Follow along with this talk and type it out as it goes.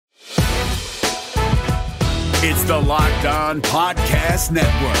It's the Locked On Podcast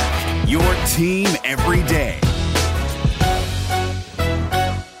Network, your team every day.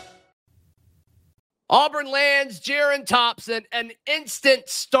 Auburn lands Jerrin Thompson, an instant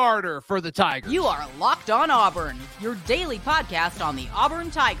starter for the Tigers. You are Locked On Auburn, your daily podcast on the Auburn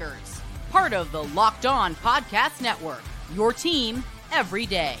Tigers. Part of the Locked On Podcast Network, your team every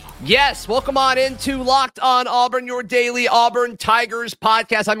day. Yes, welcome on into Locked On Auburn, your daily Auburn Tigers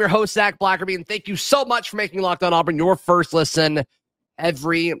podcast. I'm your host, Zach Blackerby, and thank you so much for making Locked On Auburn your first listen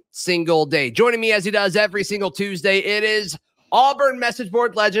every single day. Joining me as he does every single Tuesday, it is Auburn message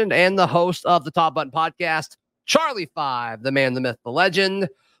board legend and the host of the Top Button podcast, Charlie Five, the man, the myth, the legend.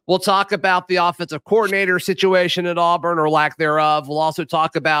 We'll talk about the offensive coordinator situation at Auburn or lack thereof. We'll also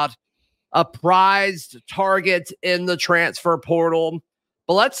talk about a prized target in the transfer portal.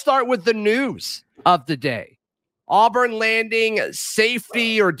 But let's start with the news of the day. Auburn landing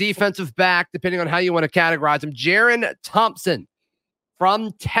safety or defensive back, depending on how you want to categorize him, Jerrin Thompson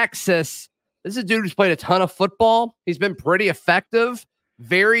from Texas. This is a dude who's played a ton of football. He's been pretty effective.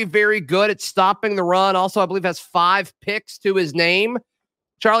 Very, very good at stopping the run. Also, I believe has 5 picks to his name.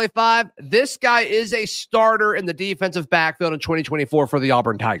 Charlie Five, this guy is a starter in the defensive backfield in 2024 for the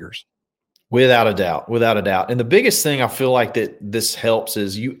Auburn Tigers. Without a doubt. And the biggest thing I feel like that this helps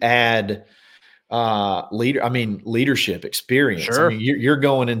is you add leadership experience. Sure. I mean, you're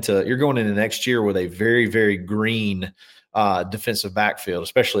going into next year with a very, very green defensive backfield,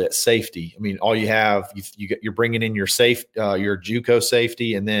 especially at safety. I mean, all you have, you're bringing in your JUCO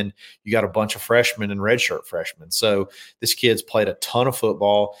safety, and then you got a bunch of freshmen and redshirt freshmen. So this kid's played a ton of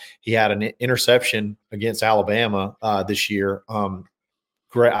football. He had an interception against Alabama this year.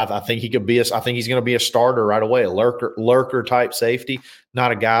 Great. I think he could be. I think he's going to be a starter right away. A lurker type safety,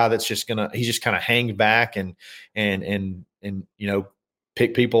 not a guy that's just he's just kind of hang back and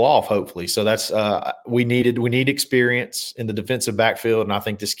pick people off, hopefully. So that's we need experience in the defensive backfield, and I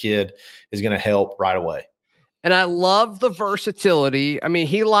think this kid is going to help right away. And I love the versatility. I mean,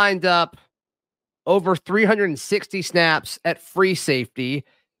 he lined up over 360 snaps at free safety.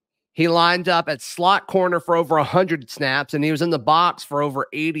 He lined up at slot corner for over 100 snaps, and he was in the box for over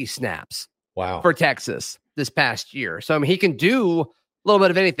 80 snaps. Wow. For Texas this past year. So, I mean, he can do a little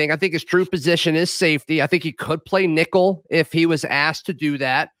bit of anything. I think his true position is safety. I think he could play nickel if he was asked to do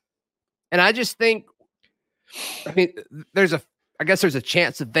that. And I just think, I mean, there's a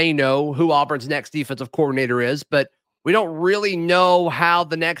chance that they know who Auburn's next defensive coordinator is, but we don't really know how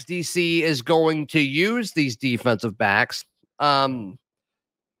the next DC is going to use these defensive backs.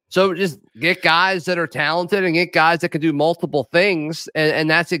 So just get guys that are talented and get guys that can do multiple things. And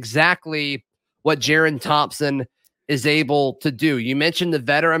that's exactly what Jerrin Thompson is able to do. You mentioned the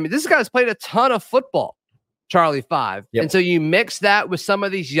veteran. I mean, this guy's played a ton of football, Charlie Five. Yep. And so you mix that with some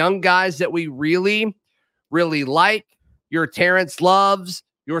of these young guys that we really, really like. Your Terrence Loves,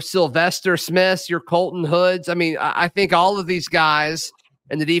 your Sylvester Smiths, your Colton Hoods. I mean, I think all of these guys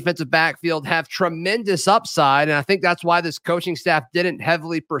in the defensive backfield have tremendous upside. And I think that's why this coaching staff didn't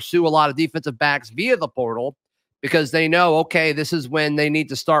heavily pursue a lot of defensive backs via the portal, because they know, okay, this is when they need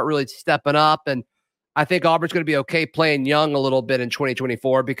to start really stepping up. And I think Auburn's going to be okay playing young a little bit in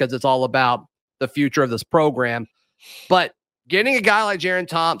 2024 because it's all about the future of this program. But getting a guy like Jerrin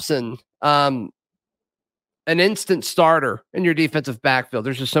Thompson, an instant starter in your defensive backfield,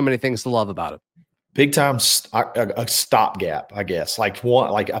 there's just so many things to love about it. Big time a stopgap, I guess. I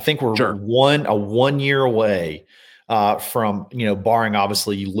think we're sure. 1 year away from, barring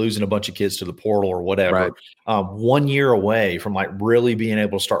obviously you losing a bunch of kids to the portal or whatever. Right. 1 year away from really being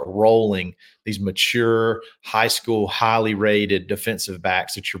able to start rolling these mature high school, highly rated defensive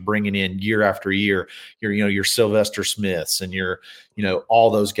backs that you're bringing in year after year. Your Sylvester Smiths and your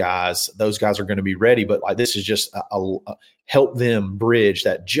all those guys. Those guys are going to be ready, but this is just a help them bridge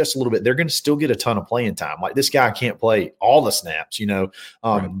that just a little bit. They're going to still get a ton of playing time. This guy can't play all the snaps.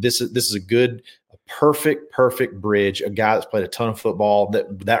 Right. This is a good. Perfect bridge. A guy that's played a ton of football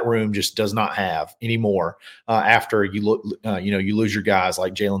that room just does not have anymore. After you look, you lose your guys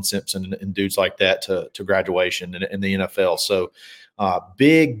like Jalen Simpson and dudes like that to graduation in the NFL. So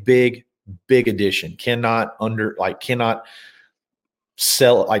big addition. Cannot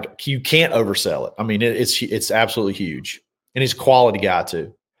sell it. You can't oversell it. I mean, it's absolutely huge, and he's a quality guy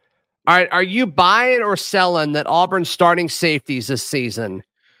too. All right, are you buying or selling that Auburn's starting safeties this season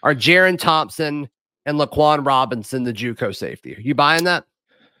are Jerrin Thompson and Laquan Robinson, the JUCO safety? Are you buying that?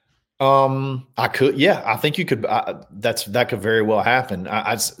 I could, yeah, I think you could. That could very well happen.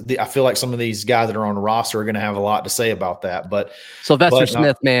 I feel like some of these guys that are on the roster are going to have a lot to say about that. But Sylvester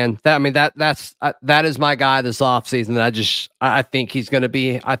Smith, man, that is my guy this offseason. I think he's going to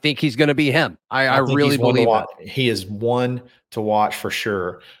be. I think he's going to be him. I really believe that. He is one to watch for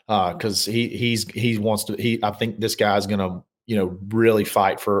sure because he wants to. I think this guy's going to really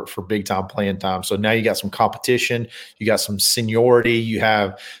fight for big time playing time. So now you got some competition, you got some seniority, you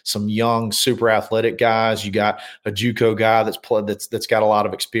have some young, super athletic guys, you got a JUCO guy that's got a lot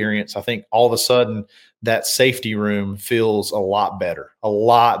of experience. I think all of a sudden that safety room feels a lot better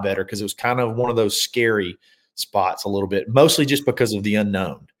because it was kind of one of those scary spots a little bit, mostly just because of the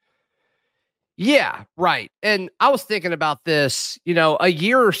unknown. Yeah, right. And I was thinking about this, a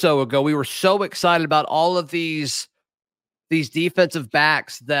year or so ago, we were so excited about all of these defensive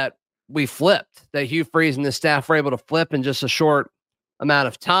backs that we flipped, that Hugh Freeze and the staff were able to flip in just a short amount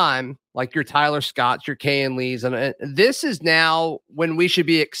of time, like your Tyler Scotts, your Kayan Lees. And this is now when we should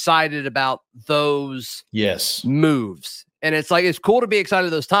be excited about those moves. And it's like, it's cool to be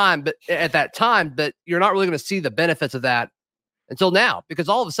excited at that time, but you're not really going to see the benefits of that until now, because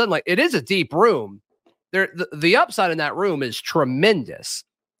all of a sudden, like, it is a deep room. The upside in that room is tremendous,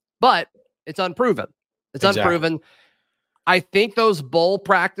 but it's unproven. Unproven. I think those bowl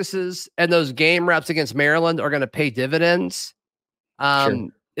practices and those game reps against Maryland are going to pay dividends. Sure.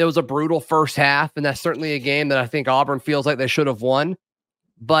 It was a brutal first half, and that's certainly a game that I think Auburn feels like they should have won.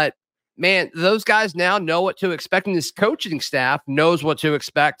 But, man, those guys now know what to expect, and this coaching staff knows what to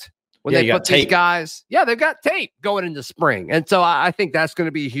expect when they put these guys. Yeah, they've got tape going into spring. And so I think that's going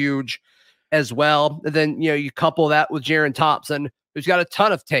to be huge as well. And then, you couple that with Jerrin Thompson, who's got a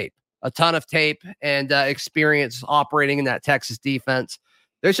ton of tape and experience operating in that Texas defense.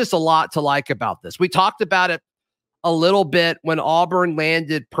 There's just a lot to like about this. We talked about it a little bit when Auburn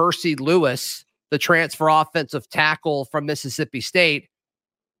landed Percy Lewis, the transfer offensive tackle from Mississippi State.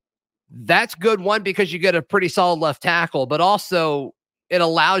 That's good one because you get a pretty solid left tackle, but also it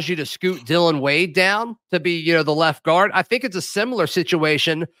allows you to scoot Dylan Wade down to be, the left guard. I think it's a similar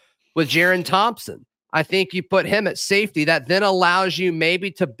situation with Jerrin Thompson. I think you put him at safety. That then allows you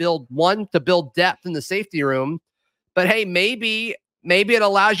maybe to build depth in the safety room. But hey, maybe it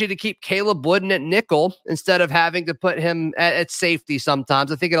allows you to keep Caleb Wooden at nickel instead of having to put him at safety sometimes.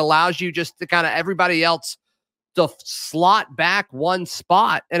 I think it allows you just to kind of everybody else to slot back one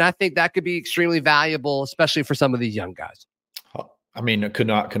spot. And I think that could be extremely valuable, especially for some of these young guys. I mean, I could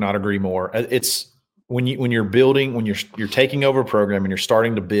not agree more. It's when you're building, when you're taking over a program and you're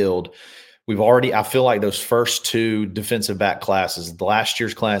starting to build. I feel like those first two defensive back classes, the last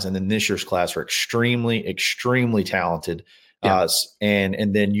year's class and then this year's class, are extremely, extremely talented. Yeah.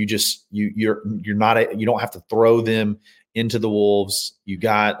 And then you don't have to throw them into the wolves. You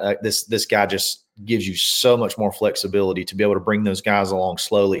got this guy just gives you so much more flexibility to be able to bring those guys along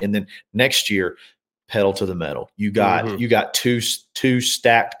slowly. And then next year, pedal to the metal. You got two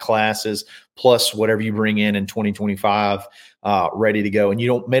stacked classes plus whatever you bring in 2025 ready to go. And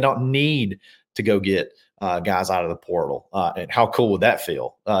you may not need to go get guys out of the portal. And how cool would that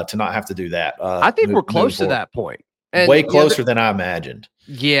feel to not have to do that? I think we're close to that point. And, way closer than I imagined.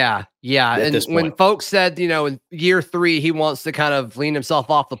 Yeah. And when folks said, in year 3, he wants to kind of lean himself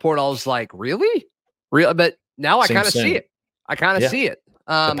off the portal, I was like, really? But now I kind of see it. See it.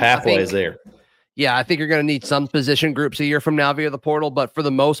 The pathway is there. Yeah, I think you're going to need some position groups a year from now via the portal, but for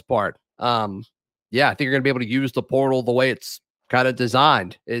the most part, I think you're going to be able to use the portal the way it's kind of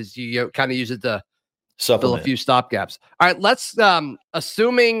designed, is you kind of use it to fill a few stopgaps. All right, let's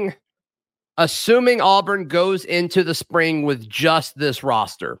assuming Auburn goes into the spring with just this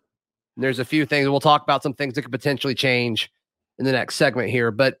roster. There's a few things. We'll talk about some things that could potentially change in the next segment here,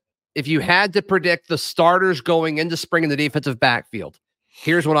 but if you had to predict the starters going into spring in the defensive backfield,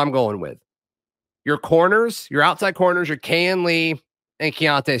 here's what I'm going with. Your corners, your outside corners, your Kayan Lee and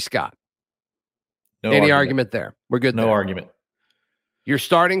Keontae Scott. Any argument there? We're good. No argument. Your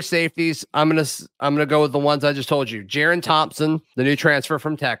starting safeties, I'm gonna go with the ones I just told you. Jerrin Thompson, the new transfer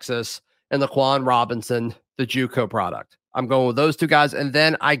from Texas, and Laquan Robinson, the JUCO product. I'm going with those two guys. And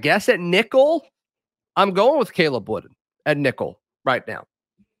then I guess at nickel, I'm going with Caleb Wooden at nickel right now.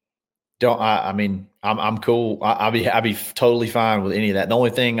 I'm cool. I'll be totally fine with any of that. The only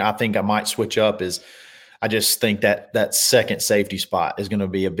thing I think I might switch up is I just think that second safety spot is going to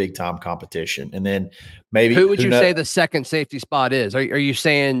be a big time competition. And then maybe who would you say the second safety spot is? Are you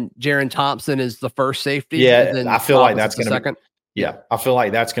saying Jerrin Thompson is the first safety? Yeah, I feel like that's going to be second. Yeah, I feel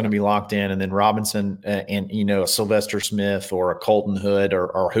like that's going to be locked in, and then Robinson and a Sylvester Smith or a Colton Hood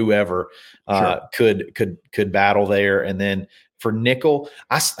or whoever could battle there. And then for nickel,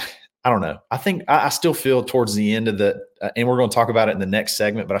 I don't know. I think I still feel towards the end of and we're going to talk about it in the next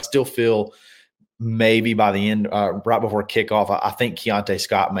segment, but I still feel maybe by the end, right before kickoff, I think Keontae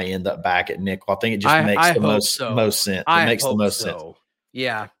Scott may end up back at nickel. I think it just makes the most sense. It makes the most sense.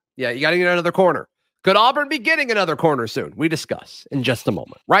 Yeah. You got to get another corner. Could Auburn be getting another corner soon? We discuss in just a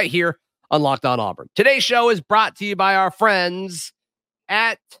moment, right here on Locked On Auburn. Today's show is brought to you by our friends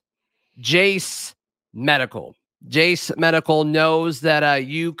at Jace Medical. Jace Medical knows that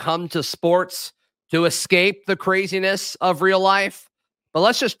you come to sports to escape the craziness of real life. But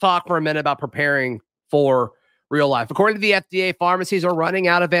let's just talk for a minute about preparing for real life. According to the FDA, pharmacies are running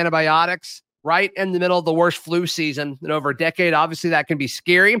out of antibiotics right in the middle of the worst flu season in over a decade. Obviously, that can be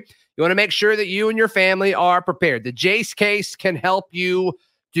scary. You want to make sure that you and your family are prepared. The Jace case can help you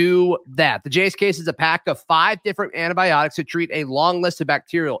do that. The Jace case is a pack of 5 different antibiotics to treat a long list of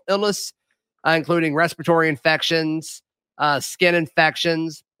bacterial illness, including respiratory infections, skin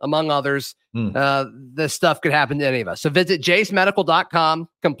infections, among others. This stuff could happen to any of us. So visit jacemedical.com,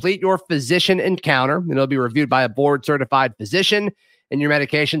 complete your physician encounter, and it'll be reviewed by a board-certified physician, and your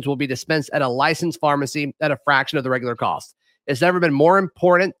medications will be dispensed at a licensed pharmacy at a fraction of the regular cost. It's never been more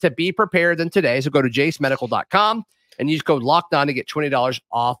important to be prepared than today, so go to jacemedical.com and use code LOCKEDON to get $20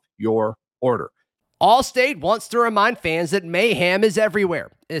 off your order. Allstate wants to remind fans that mayhem is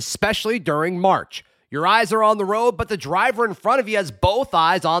everywhere, especially during March. Your eyes are on the road, but the driver in front of you has both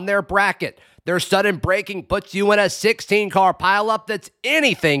eyes on their bracket. Their sudden braking puts you in a 16-car pileup that's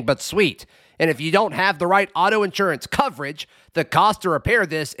anything but sweet. And if you don't have the right auto insurance coverage, the cost to repair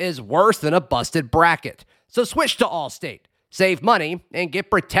this is worse than a busted bracket. So switch to Allstate. Save money and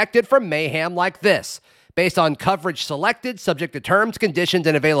get protected from mayhem like this. Based on coverage selected, subject to terms, conditions,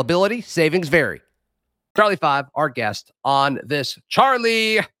 and availability, savings vary. Charlie 5, our guest on this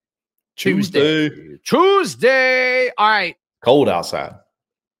Charlie Tuesday. All right. Cold outside.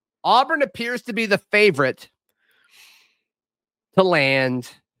 Auburn appears to be the favorite to land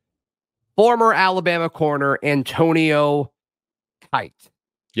former Alabama corner Antonio Kite.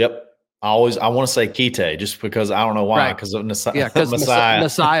 Yep. I want to say Kite just because I don't know why. Because of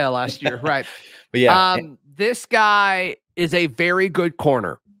Messiah last year. Right. But yeah. This guy is a very good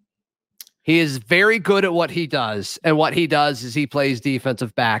corner. He is very good at what he does. And what he does is he plays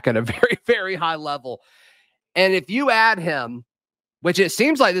defensive back at a very, very high level. And if you add him, which it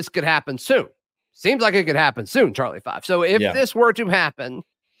seems like this could happen soon. Seems like it could happen soon, Charlie 5. So if this were to happen,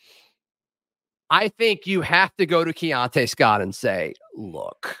 I think you have to go to Keontae Scott and say,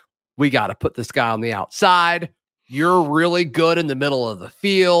 look, we got to put this guy on the outside. You're really good in the middle of the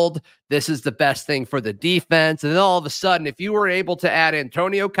field. This is the best thing for the defense. And then all of a sudden, if you were able to add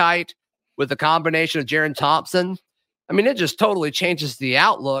Antonio Kite with a combination of Jerrin Thompson, I mean, it just totally changes the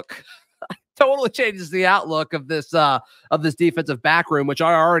outlook. Totally changes the outlook of this defensive back room, which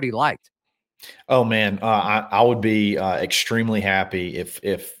I already liked. Oh man, I would be extremely happy if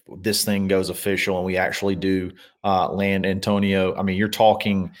this thing goes official and we actually do land Antonio. I mean, you're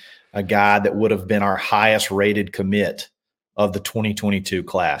talking a guy that would have been our highest rated commit of the 2022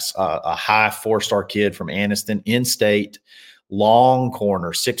 class, a high 4-star kid from Anniston, in-state, long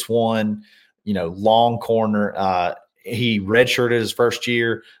corner, 6'1", long corner. He redshirted his first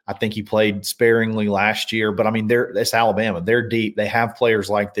year. I think he played sparingly last year, but I mean, it's Alabama. They're deep. They have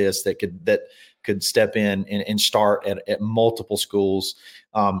players like this that could step in and start at multiple schools.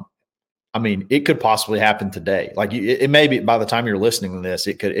 I mean, it could possibly happen today. Like it may be by the time you're listening to this,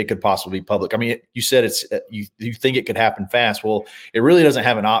 it could possibly be public. I mean, you said you think it could happen fast. Well, it really doesn't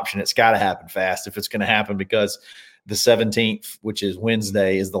have an option. It's got to happen fast if it's going to happen, because the 17th, which is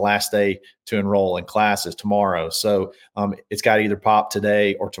Wednesday, is the last day to enroll in classes tomorrow. So it's got to either pop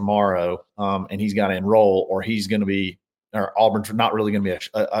today or tomorrow, and he's got to enroll, or Auburn's not really going to be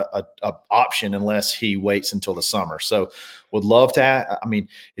a option unless he waits until the summer. So would love to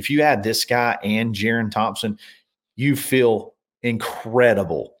if you add this guy and Jerrin Thompson, you feel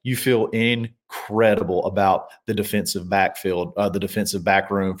incredible. You feel incredible about the defensive backfield, the defensive back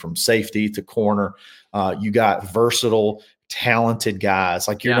room from safety to corner. You got versatile, talented guys.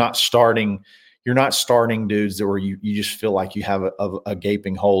 Like you're not starting dudes where you just feel like you have a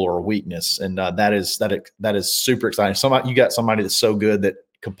gaping hole or a weakness. And that is super exciting. You got somebody that's so good that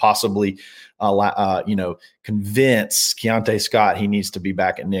could possibly convince Keontae Scott he needs to be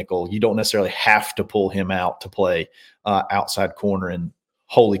back at nickel. You don't necessarily have to pull him out to play outside corner. And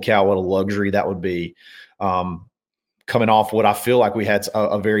holy cow, what a luxury that would be. Coming off what I feel like we had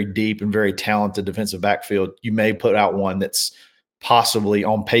a very deep and very talented defensive backfield, you may put out one that's possibly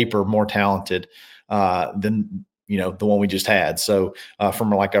on paper more talented than the one we just had. So from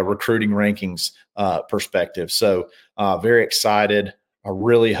like a recruiting rankings perspective, so very excited.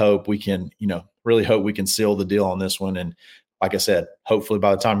 really hope we can, seal the deal on this one. And like I said, hopefully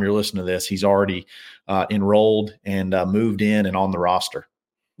by the time you're listening to this, he's already enrolled and moved in and on the roster.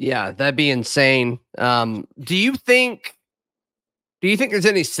 Yeah, that'd be insane. Do you think there's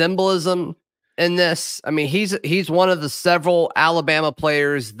any symbolism in this? I mean, he's one of the several Alabama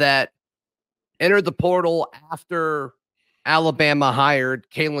players that entered the portal after Alabama hired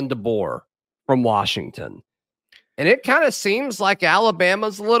Kalen DeBoer from Washington. And it kind of seems like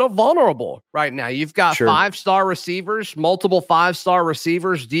Alabama's a little vulnerable right now. You've got five-star receivers, multiple five-star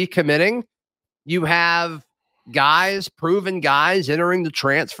receivers decommitting. You have proven guys entering the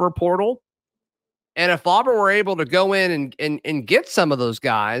transfer portal. And if Auburn were able to go in and get some of those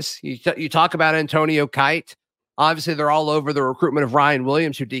guys, you talk about Antonio Kite. Obviously, they're all over the recruitment of Ryan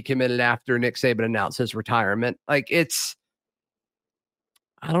Williams, who decommitted after Nick Saban announced his retirement. Like, I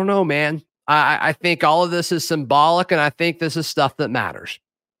don't know, man. I think all of this is symbolic, and I think this is stuff that matters.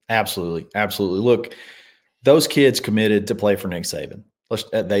 Absolutely. Absolutely. Look, those kids committed to play for Nick Saban.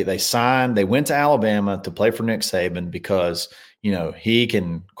 They signed, they went to Alabama to play for Nick Saban because, he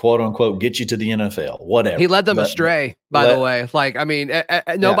can, quote unquote, get you to the NFL, whatever. He led them astray, by the way. Like, I mean,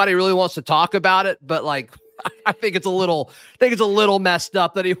 nobody really wants to talk about it, but like, I think it's a little messed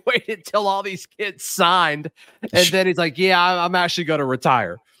up that he waited till all these kids signed. And then he's like, yeah, I'm actually going to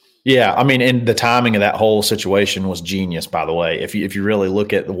retire. Yeah, I mean, and the timing of that whole situation was genius, by the way. If you really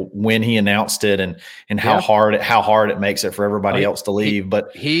look at when he announced it and how hard it makes it for everybody else to leave,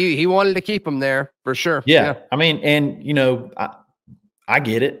 but he wanted to keep him there for sure. Yeah. I mean, and I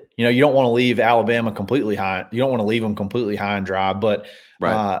get it. You don't want to leave Alabama completely high. You don't want to leave them completely high and dry, but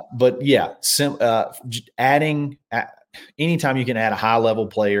adding anytime you can add a high level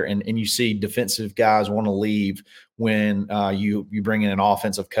player and you see defensive guys want to leave when you bring in an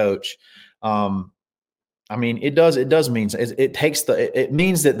offensive coach. I mean, it does mean it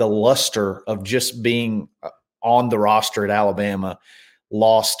means that the luster of just being on the roster at Alabama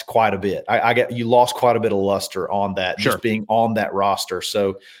lost quite a bit. You lost quite a bit of luster on that, just being on that roster.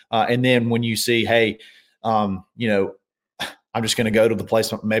 So, and then when you see, hey, I'm just going to go to the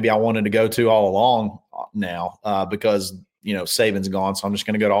place maybe I wanted to go to all along now because, Saban's gone. So I'm just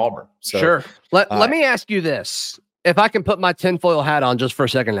going to go to Auburn. So, sure. Let me ask you this. If I can put my tinfoil hat on just for a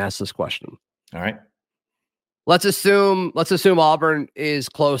second and ask this question. All right. Let's assume Auburn is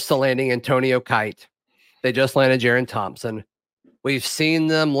close to landing Antonio Kite. They just landed Jerrin Thompson. We've seen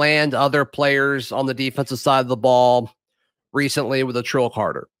them land other players on the defensive side of the ball recently with a Trill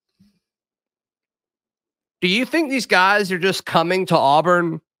Carter. Do you think these guys are just coming to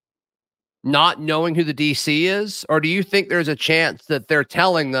Auburn not knowing who the DC is? Or do you think there's a chance that they're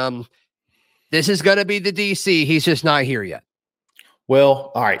telling them this is going to be the DC, he's just not here yet?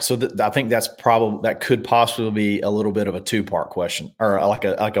 Well, all right. So I think that could possibly be a little bit of a two-part question, or like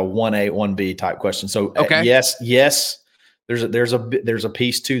a 1A, 1B type question. So yes, there's a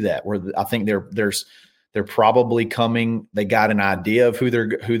piece to that where I think they're probably coming. They got an idea of who they're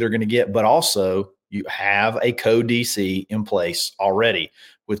going to get, but also you have a co-DC in place already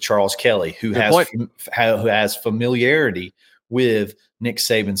with Charles Kelly, who has familiarity with Nick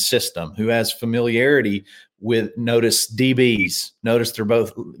Saban's system, who has familiarity with DBs. Notice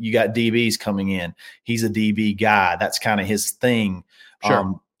you got DBs coming in. He's a DB guy. That's kind of his thing.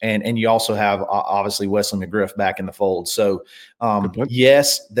 Sure. And you also have obviously Wesley McGriff back in the fold. So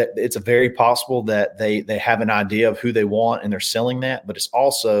yes, that it's a very possible that they have an idea of who they want and they're selling that, but it's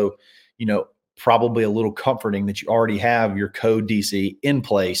also, probably a little comforting that you already have your co-DC in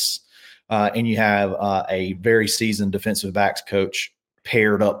place and you have a very seasoned defensive backs coach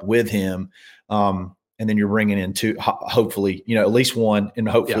paired up with him. And then you're bringing in two, hopefully, at least one and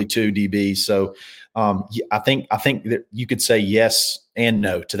hopefully two DBs. So I think that you could say yes and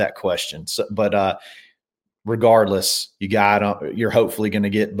no to that question. So, but regardless, you're hopefully going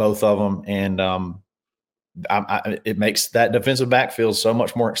to get both of them. And it makes that defensive backfield so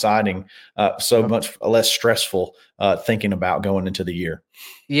much more exciting, so much less stressful thinking about going into the year.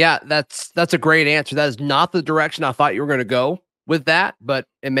 Yeah, that's a great answer. That is not the direction I thought you were going to go with that, but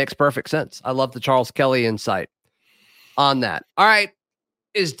it makes perfect sense. I love the Charles Kelly insight on that. All right.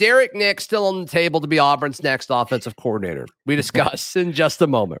 Is Derek Nick still on the table to be Auburn's next offensive coordinator? We discuss in just a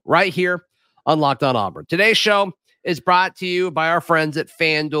moment right here on Locked On Auburn. Today's show is brought to you by our friends at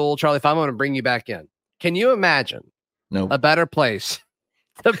FanDuel. Charlie, if I'm going to bring you back in, can you imagine a better place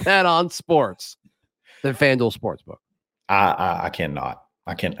to bet on sports than FanDuel Sportsbook? I cannot.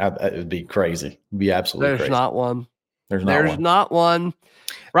 I can't. It would be crazy. It'd be absolutely crazy. There's not one. There's not one.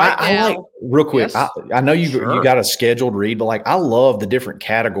 Right now, I like, real quick, yes? I know you got a scheduled read, but like I love the different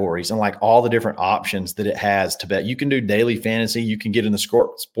categories and like all the different options that it has to bet. You can do daily fantasy. You can get in the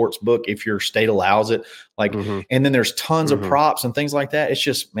sports book if your state allows it. Like, and then there's tons of props and things like that. It's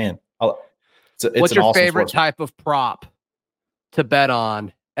just, man, it's what's an your awesome favorite type of prop to bet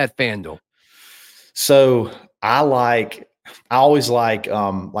on at FanDuel? So I always like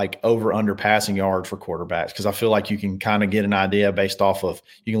over under passing yards for quarterbacks because I feel like you can kind of get an idea based off of,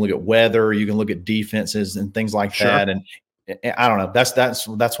 you can look at weather, you can look at defenses and things like that. And I don't know,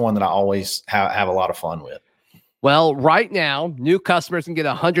 that's one that I always have a lot of fun with. Well, right now, new customers can get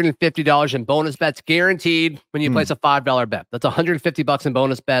 $150 in bonus bets guaranteed when you place a $5 bet. That's $150 in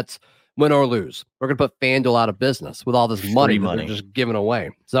bonus bets, win or lose. We're going to put FanDuel out of business with all this money that they're just giving away.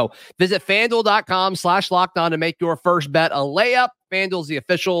 So visit FanDuel.com/lockedon to make your first bet a layup. FanDuel's the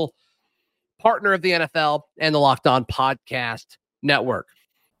official partner of the NFL and the Locked On Podcast Network.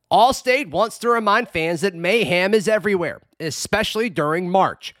 Allstate wants to remind fans that mayhem is everywhere, especially during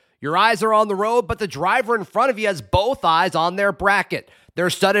March. Your eyes are on the road, but the driver in front of you has both eyes on their bracket. Their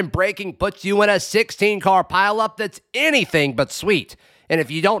sudden braking puts you in a 16-car pileup that's anything but sweet. And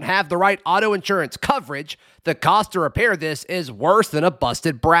if you don't have the right auto insurance coverage, the cost to repair this is worse than a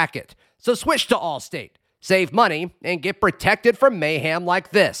busted bracket. So switch to Allstate, save money, and get protected from mayhem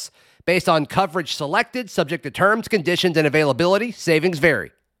like this. Based on coverage selected, subject to terms, conditions, and availability, savings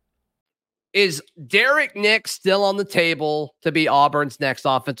vary. Is Derek Nix still on the table to be Auburn's next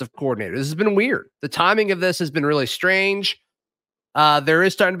offensive coordinator? This has been weird. The timing of this has been really strange. There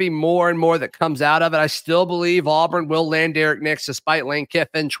is starting to be more and more that comes out of it. I still believe Auburn will land Derek Nix, despite Lane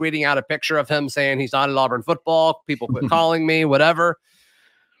Kiffin tweeting out a picture of him saying he's not at Auburn football. People quit calling me, whatever.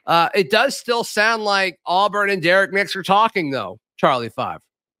 It does still sound like Auburn and Derek Nix are talking, though, Charlie 5.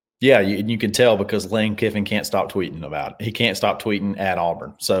 Yeah, you can tell because Lane Kiffin can't stop tweeting about it. He can't stop tweeting at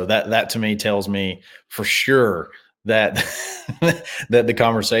Auburn. So that to me tells me for sure that that the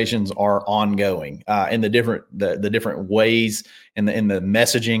conversations are ongoing in the different ways and the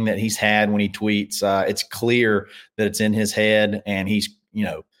messaging that he's had when he tweets. It's clear that it's in his head, and he's,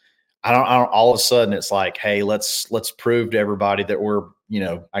 I don't all of a sudden it's like, hey, let's prove to everybody that we're,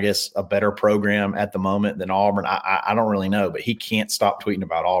 I guess a better program at the moment than Auburn. I don't really know, but he can't stop tweeting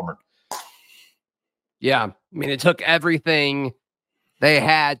about Auburn. Yeah. I mean, it took everything they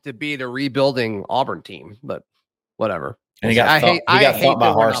had to beat a rebuilding Auburn team, but whatever. And he got thumped by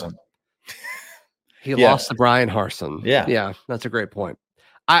Harsin. He lost to Brian Harsin. Yeah. Yeah. That's a great point.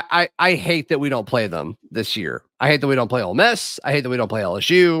 I hate that we don't play them this year. I hate that we don't play Ole Miss. I hate that we don't play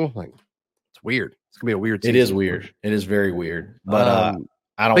LSU. Like, it's weird. It's gonna be a weird season. It is weird. It is very weird. But I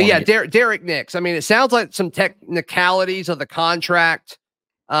don't. But yeah, Derek Nix. I mean, it sounds like some technicalities of the contract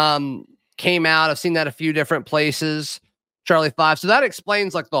came out. I've seen that a few different places. Charlie 5. So that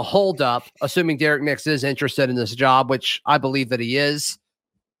explains like the holdup, assuming Derek Nix is interested in this job, which I believe that he is.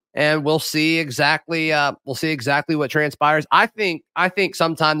 And we'll see exactly what transpires. I think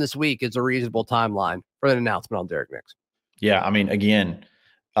sometime this week is a reasonable timeline for an announcement on Derek Nix. Yeah, I mean, again,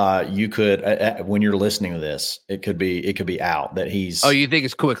 you could when you're listening to this, it could be out that he's. Oh, you think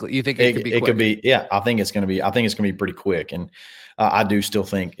it's quickly? You think it could be? It could be. Yeah, I think it's going to be. I think it's going to be pretty quick, and I do still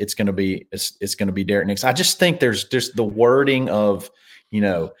think it's going to be. It's going to be Derek Nix. I just think there's the wording of,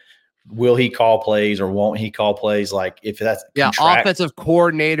 will he call plays or won't he call plays? Like if that's offensive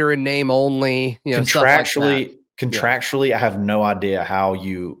coordinator in name only. Contractually, I have no idea how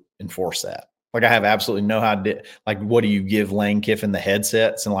you enforce that. Like I have absolutely no idea. Like, what do you give Lane Kiffin the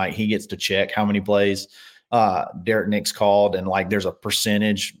headsets and like he gets to check how many plays Derek Nix called, and like there's a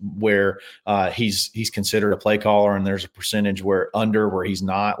percentage where he's considered a play caller, and there's a percentage where he's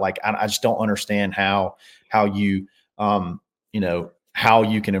not. Like I just don't understand how you how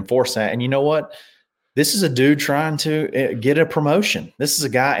you can enforce that. And you know what? This is a dude trying to get a promotion. This is a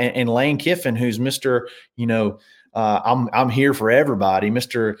guy, and Lane Kiffin, who's Mr. I'm here for everybody,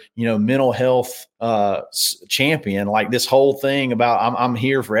 Mr. Mental health champion. Like this whole thing about I'm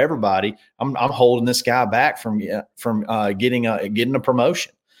here for everybody. I'm holding this guy back from getting a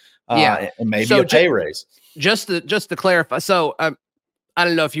promotion. And maybe a pay raise. Just to clarify, so I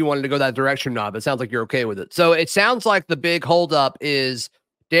don't know if you wanted to go that direction or not, but it sounds like you're okay with it. So it sounds like the big holdup is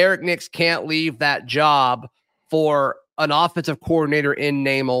Derek Nix can't leave that job for an offensive coordinator in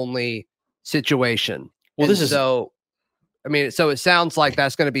name only situation. Well, so it sounds like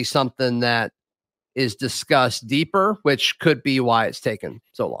that's going to be something that is discussed deeper, which could be why it's taken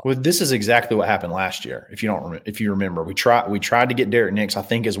so long. Well, this is exactly what happened last year. If you remember, we tried to get Derek Nix, I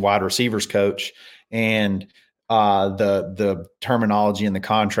think, as wide receivers coach, and the terminology in the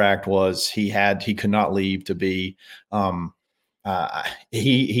contract was he could not leave to be he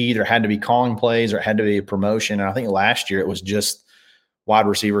either had to be calling plays or it had to be a promotion. And I think last year it was just wide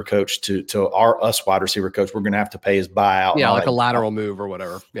receiver coach to us wide receiver coach. We're going to have to pay his buyout. Yeah, like a lateral move or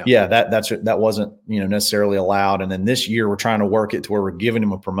whatever. Yeah, that wasn't necessarily allowed. And then this year we're trying to work it to where we're giving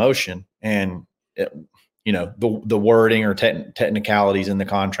him a promotion, and the wording or technicalities in the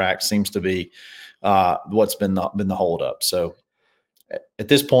contract seems to be what's been the holdup. So at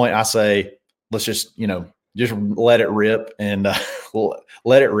this point, I say let's just let it rip and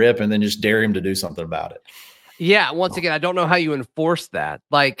then just dare him to do something about it. Yeah. Once again, I don't know how you enforce that.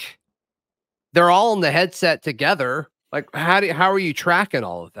 Like, they're all in the headset together. Like, how are you tracking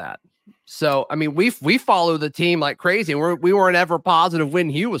all of that? So, I mean, we follow the team like crazy. We weren't ever positive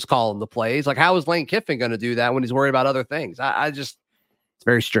when Hugh was calling the plays. Like, how is Lane Kiffin going to do that when he's worried about other things? It's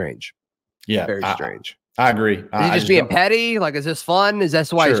very strange. Yeah. Very strange. I agree. Is he just being petty? Like, is this fun? Is that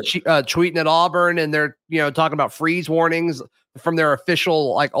why he's tweeting at Auburn and they're, talking about freeze warnings from their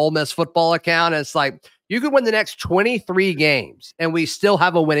official, like, Ole Miss football account? And it's like, you could win the next 23 games and we still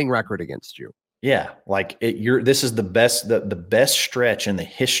have a winning record against you. Yeah. Like this is the best stretch in the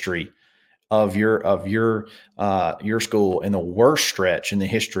history of your school and the worst stretch in the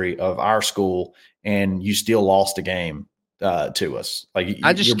history of our school. And you still lost a game to us. Like,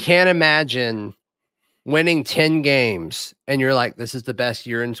 I just can't imagine winning 10 games and you're like, this is the best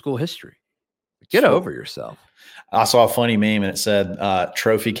year in school history. Get over yourself. I saw a funny meme and it said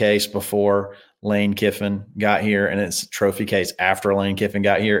trophy case before Lane Kiffin got here, and it's trophy case after Lane Kiffin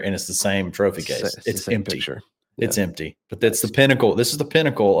got here, and it's the same trophy case. It's empty. Picture. Yeah. It's empty. But that's the pinnacle. This is the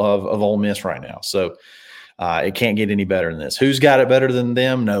pinnacle of Ole Miss right now. So it can't get any better than this. Who's got it better than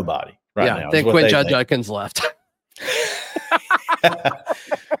them? Nobody now. I think Quinn Judkins left.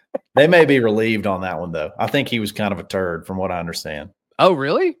 They may be relieved on that one, though. I think he was kind of a turd from what I understand. Oh,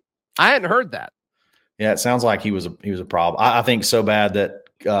 really? I hadn't heard that. Yeah, it sounds like he was a problem. I think so bad that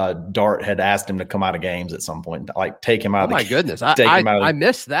Dart had asked him to come out of games at some point, like take him out of the game. Oh, my goodness. I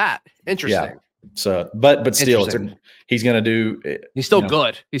missed that. Interesting. Yeah. So, but still, he's going to do. He's still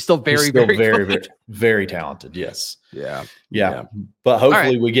good. He's still very good. Very talented. Yes. Yeah. But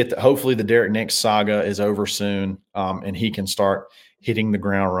hopefully hopefully the Derek Nix saga is over soon, and he can start hitting the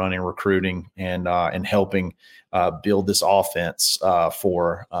ground running, recruiting, and helping build this offense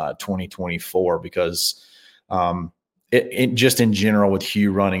for 2024. Because it just in general with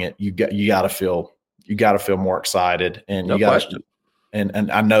Hugh running it, you got to feel more excited, and no question.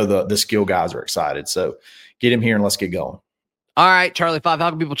 And I know the skill guys are excited. So get him here and let's get going. All right, Charlie 5. How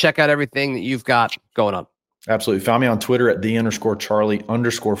can people check out everything that you've got going on? Absolutely. Find me on Twitter at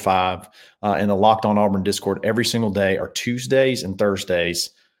 @the_Charlie_5 and the Locked On Auburn Discord every single day, or Tuesdays and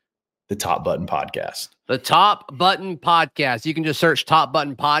Thursdays, the Top Button Podcast. The Top Button Podcast. You can just search Top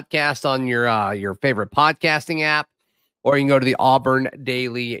Button Podcast on your favorite podcasting app, or you can go to the Auburn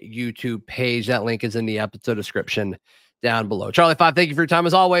Daily YouTube page. That link is in the episode description down below. Charlie 5, thank you for your time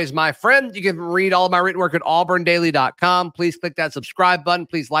as always, my friend. You can read all of my written work at auburndaily.com. Please click that subscribe button.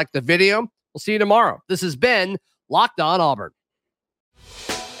 Please like the video. We'll see you tomorrow. This has been Locked On Auburn.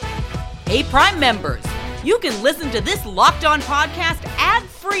 Hey, Prime members, you can listen to this Locked On podcast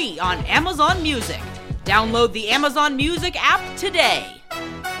ad-free on Amazon Music. Download the Amazon Music app today.